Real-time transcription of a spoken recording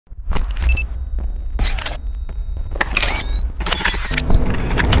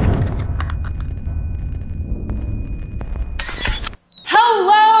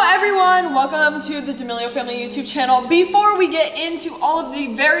everyone, welcome to the D'Amelio Family YouTube channel. Before we get into all of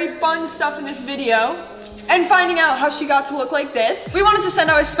the very fun stuff in this video and finding out how she got to look like this, we wanted to send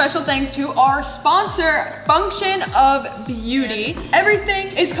out a special thanks to our sponsor, Function of Beauty. Everything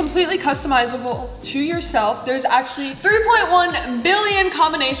is completely customizable to yourself. There's actually 3.1 billion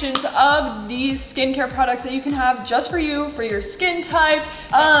combinations of these skincare products that you can have just for you, for your skin type.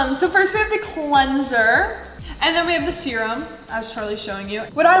 So first we have the cleanser. And then we have the serum, as Charlie's showing you.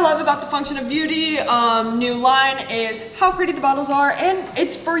 What I love about the Function of Beauty new line is how pretty the bottles are, and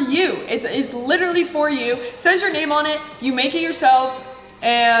it's for you. It's literally for you. It says your name on it, you make it yourself,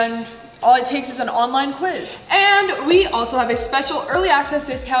 and all it takes is an online quiz. And we also have a special early access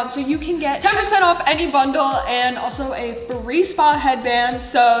discount, so you can get 10% off any bundle and also a free spa headband.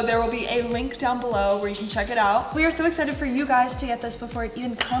 So there will be a link down below where you can check it out. We are so excited for you guys to get this before it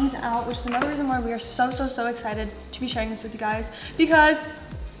even comes out, which is another reason why we are so excited to be sharing this with you guys, because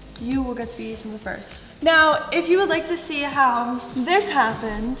you will get to be some of the first. Now, if you would like to see how this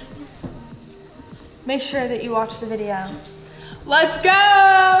happened, make sure that you watch the video. Let's go!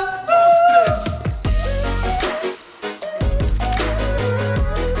 How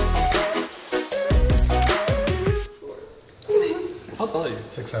tall are you?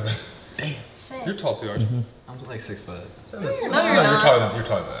 6'7". Damn. Same. You're tall too, aren't you? I'm like 6 foot. No, you're not. You're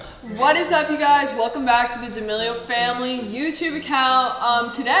taller than that. What is up, you guys? Welcome back to the D'Amelio Family YouTube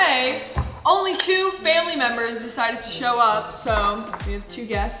account. Today, only 2 family members decided to show up, so we have 2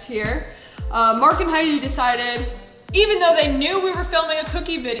 guests here. Marc and Heidi decided, even though they knew we were filming a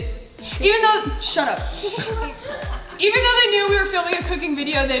cookie video, shut up. Even though they knew we were filming a cooking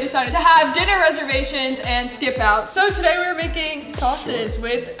video, they decided to have dinner reservations and skip out. So today we were making sauces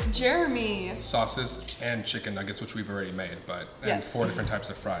with Jeremy. Sauces and chicken nuggets, which we've already made, and yes. 4 different types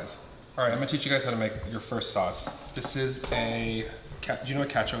of fries. All right, I'm gonna teach you guys how to make your first sauce. This is a, do you know what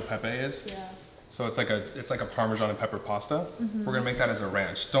cacio e pepe is? Yeah. So it's like a Parmesan and pepper pasta. We're gonna make that as a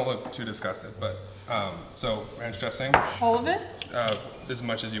ranch. Don't look too disgusted, but so ranch dressing. All of it? As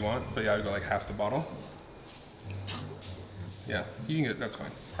much as you want, but yeah, I would go like half the bottle. Yeah, you can get, that's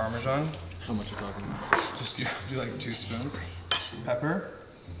fine. Parmesan. How much are you talking about? Just do like 2 spoons. Pepper.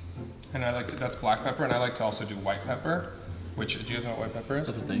 And I like to, that's black pepper, and I like to also do white pepper. Which, do you guys know what white pepper is?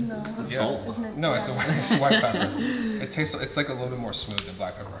 That's a thing? No. It's Yeah. salt. Isn't it? No, Yeah. it's white pepper. It tastes, it's like a little bit more smooth than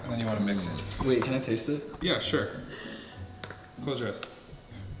black pepper, and then you want to mix it. Wait, can I taste it? Yeah, sure. Close your eyes.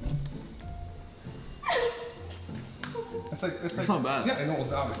 It's not bad. Yeah, I know,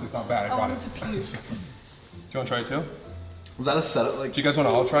 well, obviously it's not bad. I I bought wanted it. to puke. Do you want to try it too? Was that a setup? Like, Do you guys want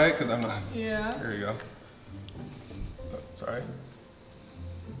to all try it? Because I'm not. Yeah. Here you go. Oh, sorry.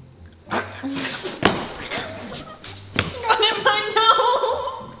 Got in my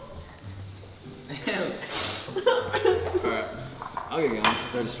nose! alright. I'll get going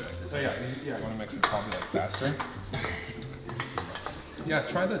because they're distracted. Oh, yeah, you want to mix it probably like faster. Yeah,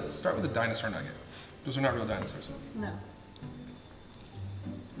 start with a dinosaur nugget. Those are not real dinosaurs. No.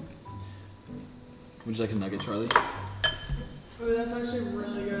 Would you like a nugget, Charlie? Ooh, that's actually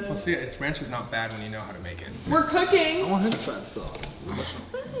really good. Well, see, ranch is not bad when you know how to make it. We're cooking. I want him to try the sauce.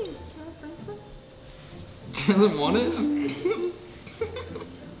 Doesn't want it?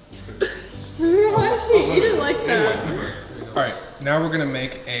 Why is she eating like that? All right, now we're gonna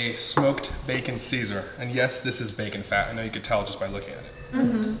make a smoked bacon Caesar. And yes, this is bacon fat. I know you could tell just by looking at it.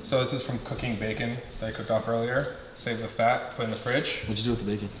 So this is from cooking bacon that I cooked off earlier. Save the fat, put it in the fridge. What'd you do with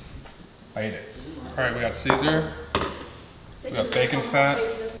the bacon? I ate it. All right, we got Caesar. We got bacon fat.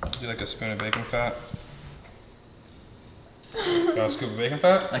 Do like a spoon of bacon fat. Got a scoop of bacon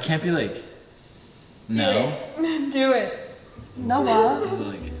fat. That can't be like... No. Do it. No, what? Is it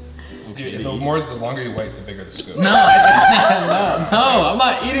like... Okay, The longer you wait, the bigger the scoop. No, I'm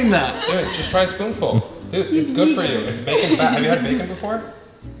not eating that. Dude, just try a spoonful. Dude, it's good for you. It's bacon fat. Have you had bacon before?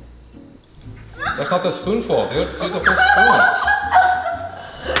 That's not the spoonful, dude. Do the whole spoon.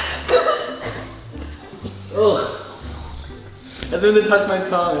 Ugh. As soon as it touched my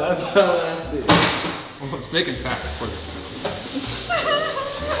tongue, that's so nasty. Well, it's bacon fat, of course.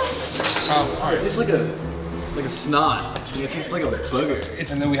 All right. It tastes like a snot. It tastes like a booger.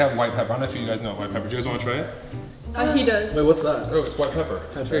 And then we have white pepper. I don't know if you guys know white pepper. Do you guys want to try it? He does. Wait, what's that? Oh, it's white pepper.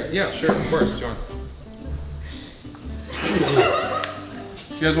 Can I try it? Yeah, sure, of course. Do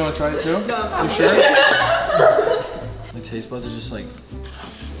you guys want to try it too? No. You sure? My taste buds are just like...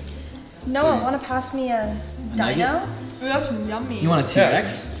 Noah, want to pass me a nugget? dino? Ooh, that's yummy. You want a Yeah,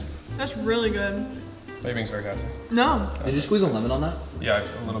 T-Rex? That's really good. Are you being sarcastic? No. Did you squeeze a lemon on that? Yeah,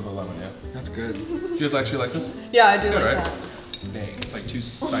 a little bit of lemon, yeah. That's good. Do you guys actually like this? Yeah, I do Good, like right? that. Dang, it's like too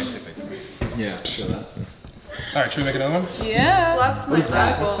scientific. Yeah, show that. All right, should we make another one? Yeah. Slapped my What's the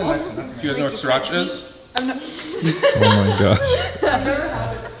eyeball. next one? Do you guys know what sriracha is? I'm not. Oh my gosh. I've never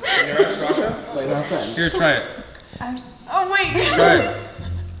had it. You never had sriracha? It's like not friends. Here, try it. Oh wait. Try it.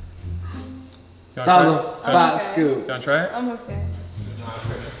 You That wanna was a try it? fat You scoop. wanna try it? I'm okay.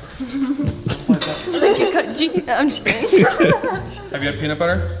 I'm just kidding. Have you had peanut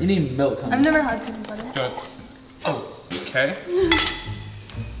butter? You need milk, honey. I've never had peanut butter. Do it. Oh, okay.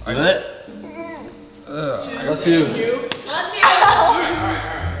 Bless you.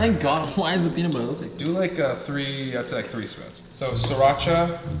 Thank God. Why is the peanut butter look like? Do like three, I'd say like 3 spoons. So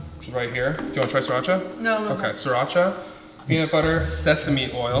sriracha, which is right here. Do you want to try sriracha? No. Okay, sriracha, peanut butter, sesame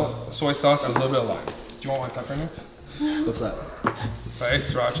oil, soy sauce, and a little bit of lime. Do you want white pepper in there? What's that? Okay,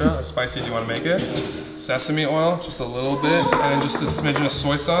 sriracha, as spicy as you want to make it. Sesame oil, just a little bit, and then just a smidgen of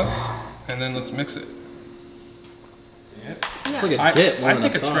soy sauce, and then let's mix it. It's like a dip more I than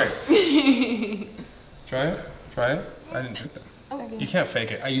think a it's sauce. great. Try it. Try it. I didn't drink that. You can't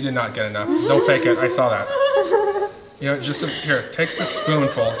fake it. You did not get enough. Don't fake it. I saw that. You know, just here. Take the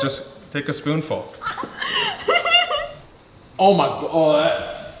spoonful. Just take a spoonful. Oh my God. Oh,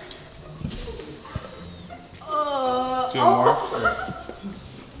 that. Do more. Okay.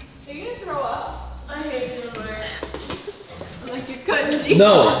 Are you gonna throw up? I hate peanut butter. Like you're cutting cheese.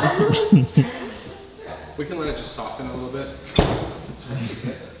 No. We can let it just soften a little bit.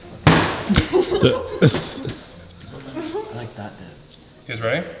 I like that dip. You guys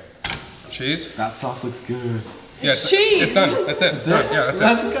ready? Cheese. That sauce looks good. Yeah, It's cheese. It's done. That's it. It's done. Yeah, that's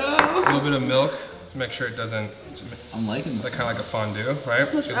Let's it. go. A little bit of milk to make sure it doesn't. I'm liking this. Like kind of like a fondue,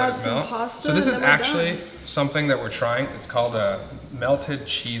 right? Let's So you add let it some melt. pasta So this and is then we're actually done. something that we're trying. It's called a melted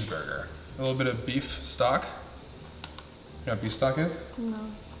cheeseburger. A little bit of beef stock. You know what beef stock is? No.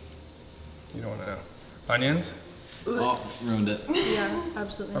 You don't want to know. Onions. Oh, ruined it. Yeah,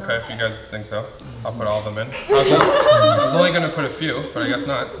 absolutely. Okay, if you guys think so, I'll put all of them in. I was only gonna put a few, but I guess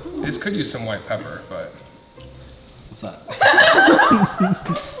not. This could use some white pepper, but. What's that?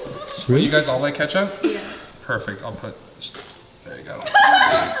 You guys all like ketchup? Yeah. Perfect. I'll put. There you go.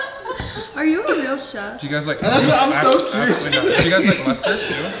 Are you a real chef? Do you guys like? I'm so curious. Absolutely not. Do you guys like mustard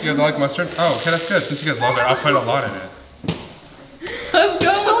too? You guys all like mustard? Oh, okay, that's good. Since you guys love it, I'll put a lot in it. Let's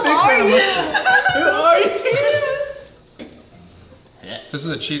go. Who are you? This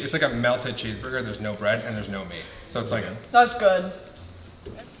is a cheese. It's like a melted cheeseburger. There's no bread and there's no meat, so it's like. That's good.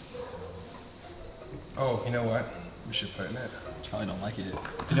 Oh, you know what? We should put in it. Probably don't like it.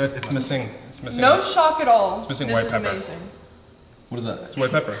 You know, it's missing. It's missing. No shock at all. It's missing this white is pepper. Amazing. What is that? It's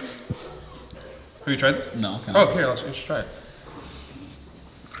white pepper. Have you tried this? No. Oh, here. You should try it.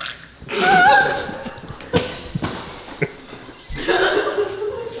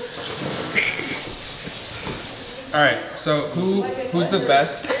 All right. So who's the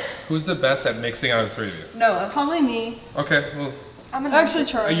best? Who's the best at mixing out of the three of you? No, probably me. Okay. Well, I'm gonna actually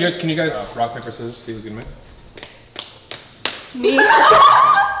try. you guys, can you guys rock paper scissors see who's gonna mix? Me.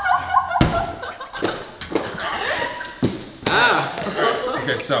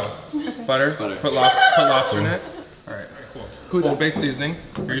 Okay. So butter. Put lobster in it. All right. Cool. Home-based seasoning.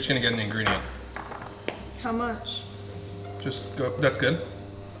 You're just gonna get an ingredient. How much? Just go. That's good.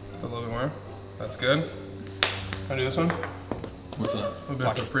 A little bit more. That's good. Wanna do this one? What's that? A little bit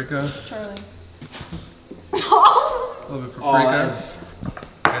of paprika. Charlie. A little bit of paprika. that's-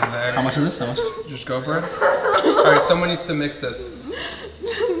 And then How much is this? How much? just go for it. All right, someone needs to mix this.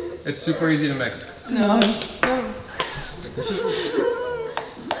 It's super easy to mix. No.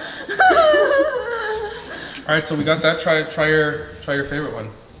 All right, so we got that. Try your favorite one.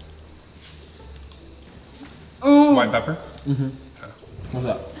 Ooh. White pepper. What's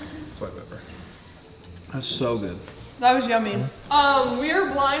that? It's white pepper. That's so good. That was yummy. We are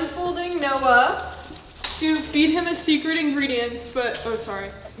blindfolding Noah to feed him a secret ingredients, but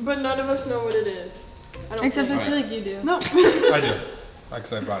but none of us know what it is. I don't Except think. I feel like you do. No. I do.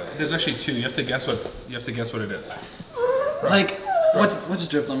 Because I brought it. There's actually two. You have to guess what it is. Like, what's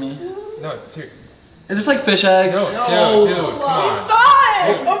dripped on me? No, here. Is this like fish eggs? No, dude, come You on. saw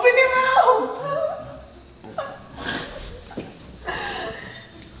it! Open your mouth!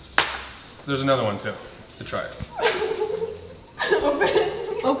 There's another one too. To try it.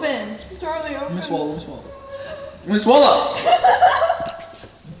 Open. Charlie, open. Let me swallow. Let me swallow.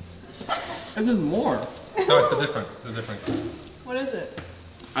 And there's more. No, it's the different. What is it?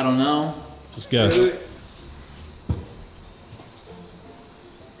 I don't know. Just guess.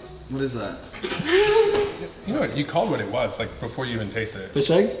 What is that? You know what? You called what it was like before you even tasted it. Fish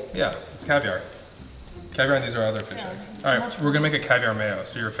eggs? Yeah, it's caviar. Caviar and these are other fish eggs. All right, we're gonna make a caviar mayo,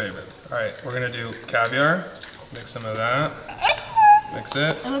 so your favorite. All right, we're gonna do caviar. Mix some of that. Mix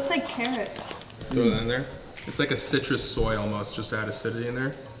it. It looks like carrots. Throw that in there. It's like a citrus soy almost, just to add acidity in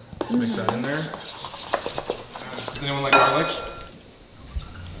there. Just mix that in there. Does anyone like garlic?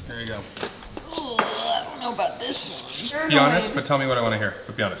 Here you go. Oh, I don't know about this one. Be honest, but tell me what I want to hear.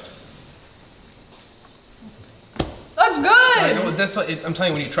 But be honest. That's good! I know, that's what I'm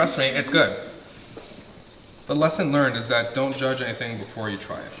telling you, when you trust me, it's good. The lesson learned is that don't judge anything before you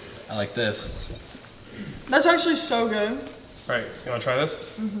try it. I like this. That's actually so good. All right, you want to try this?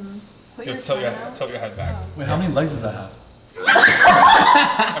 Mm-hmm. Tilt your head back. Wait, how many legs does that have?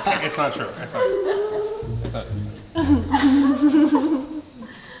 Okay, it's not true. It's not. It's not.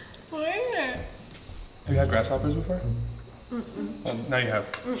 Wait. Have you had grasshoppers before? Well, now you have.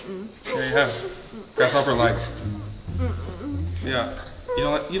 Here you have. Grasshopper legs. Yeah. You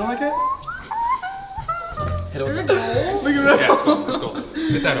don't like it? Hit it with Yeah, it's cool. It's cool.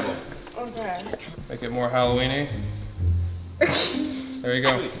 It's edible. Okay. Make it more Halloween-y. There you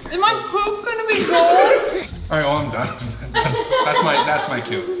go. Is my poop gonna be gold? All right, well, I'm done. That's my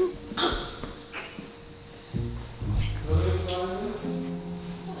cue.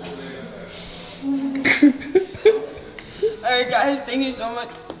 Alright guys, thank you so much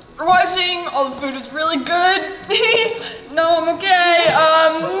for watching. All the food is really good. No, I'm okay.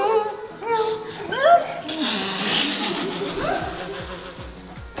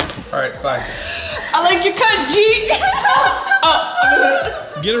 All right, bye. I like your cut, G.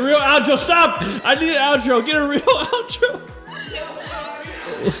 Get a real outro. Stop! I need an outro. Get a real outro.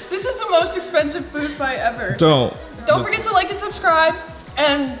 This is the most expensive food fight ever. Don't. Don't forget to like and subscribe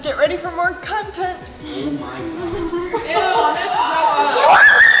and get ready for more content. Ew,